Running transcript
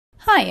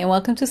Hi and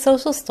welcome to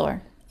Social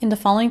Store. In the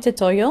following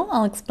tutorial,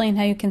 I'll explain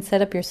how you can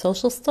set up your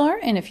social store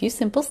in a few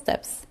simple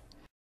steps.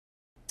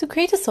 To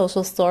create a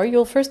social store,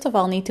 you'll first of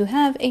all need to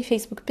have a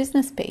Facebook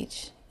business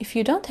page. If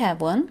you don't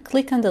have one,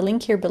 click on the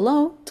link here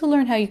below to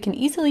learn how you can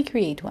easily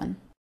create one.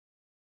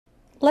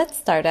 Let's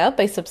start out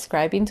by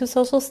subscribing to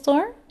Social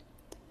Store.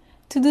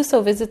 To do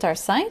so, visit our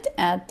site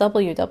at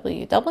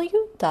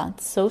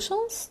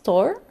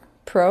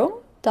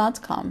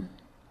www.socialstorepro.com.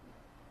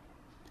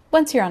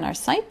 Once you're on our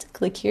site,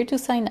 click here to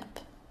sign up.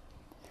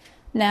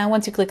 Now,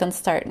 once you click on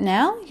Start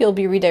Now, you'll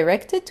be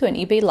redirected to an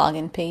eBay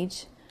login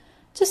page.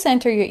 Just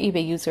enter your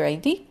eBay user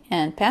ID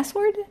and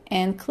password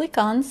and click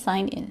on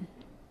Sign In.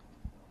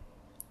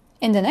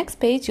 In the next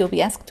page, you'll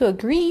be asked to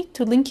agree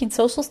to linking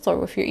Social Store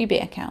with your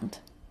eBay account.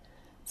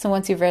 So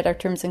once you've read our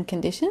terms and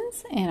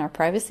conditions and our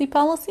privacy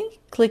policy,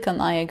 click on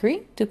I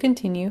agree to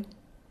continue.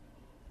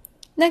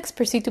 Next,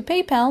 proceed to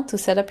PayPal to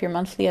set up your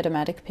monthly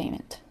automatic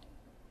payment.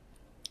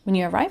 When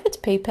you arrive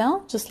at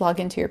PayPal, just log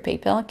into your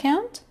PayPal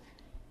account,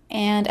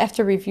 and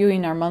after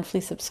reviewing our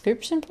monthly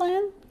subscription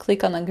plan,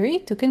 click on Agree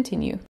to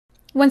continue.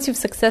 Once you've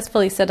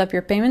successfully set up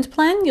your payment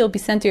plan, you'll be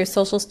sent to your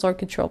Social Store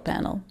control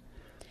panel.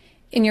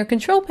 In your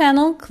control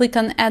panel, click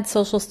on Add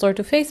Social Store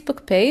to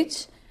Facebook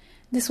page.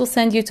 This will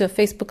send you to a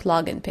Facebook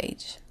login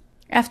page.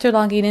 After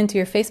logging into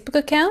your Facebook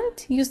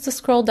account, use the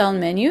scroll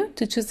down menu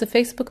to choose the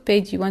Facebook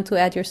page you want to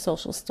add your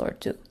social store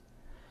to,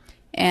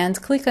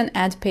 and click on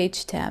Add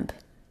Page tab.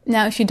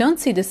 Now, if you don't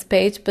see this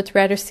page, but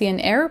rather see an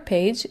error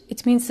page,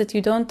 it means that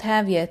you don't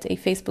have yet a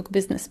Facebook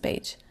business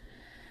page.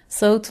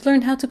 So to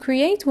learn how to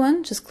create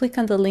one, just click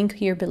on the link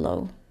here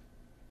below.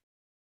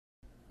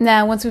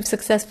 Now, once we've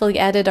successfully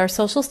added our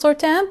social store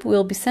tab,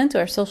 we'll be sent to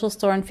our social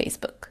store on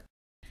Facebook.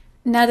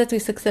 Now that we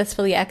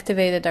successfully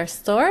activated our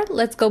store,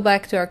 let's go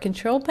back to our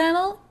control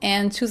panel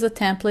and choose a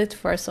template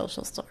for our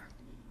social store.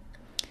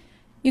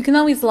 You can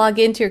always log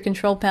into your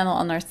control panel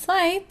on our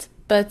site,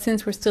 but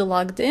since we're still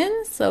logged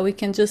in, so we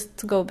can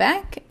just go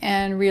back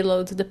and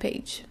reload the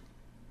page.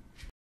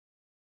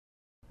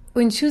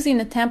 When choosing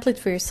a template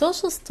for your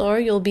social store,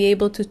 you'll be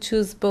able to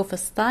choose both a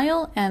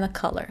style and a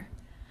color.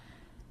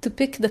 To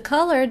pick the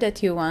color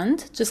that you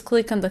want, just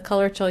click on the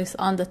color choice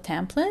on the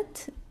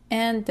template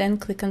and then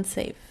click on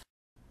Save.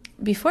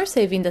 Before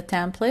saving the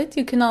template,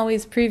 you can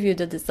always preview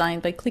the design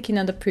by clicking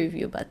on the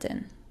Preview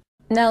button.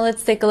 Now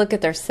let's take a look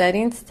at our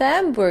Settings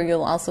tab, where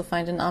you'll also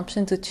find an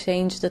option to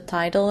change the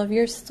title of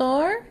your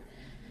store.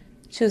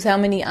 Choose how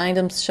many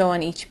items show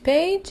on each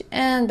page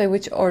and by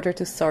which order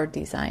to sort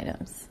these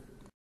items.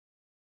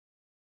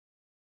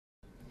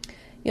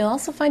 You'll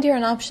also find here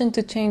an option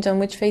to change on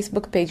which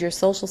Facebook page your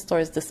social store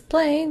is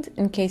displayed,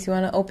 in case you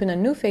want to open a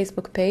new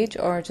Facebook page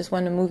or just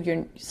want to move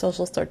your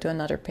social store to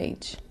another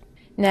page.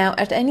 Now,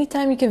 at any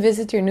time, you can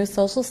visit your new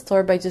social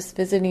store by just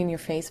visiting your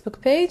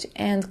Facebook page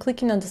and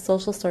clicking on the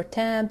Social Store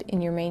tab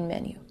in your main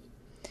menu.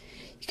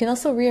 You can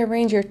also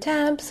rearrange your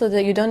tabs so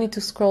that you don't need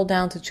to scroll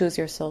down to choose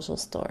your social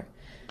store.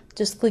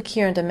 Just click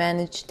here on the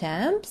Manage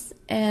tabs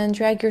and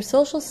drag your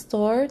social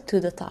store to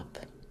the top.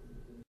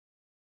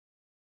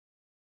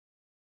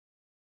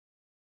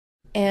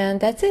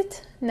 And that's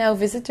it. Now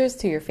visitors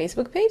to your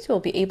Facebook page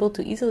will be able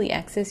to easily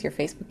access your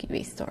Facebook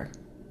eBay store.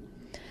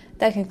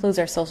 That concludes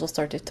our social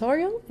store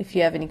tutorial. If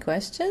you have any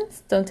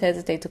questions, don't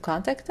hesitate to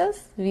contact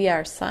us via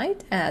our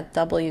site at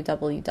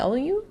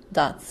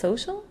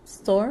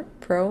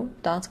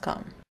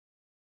www.socialstorepro.com.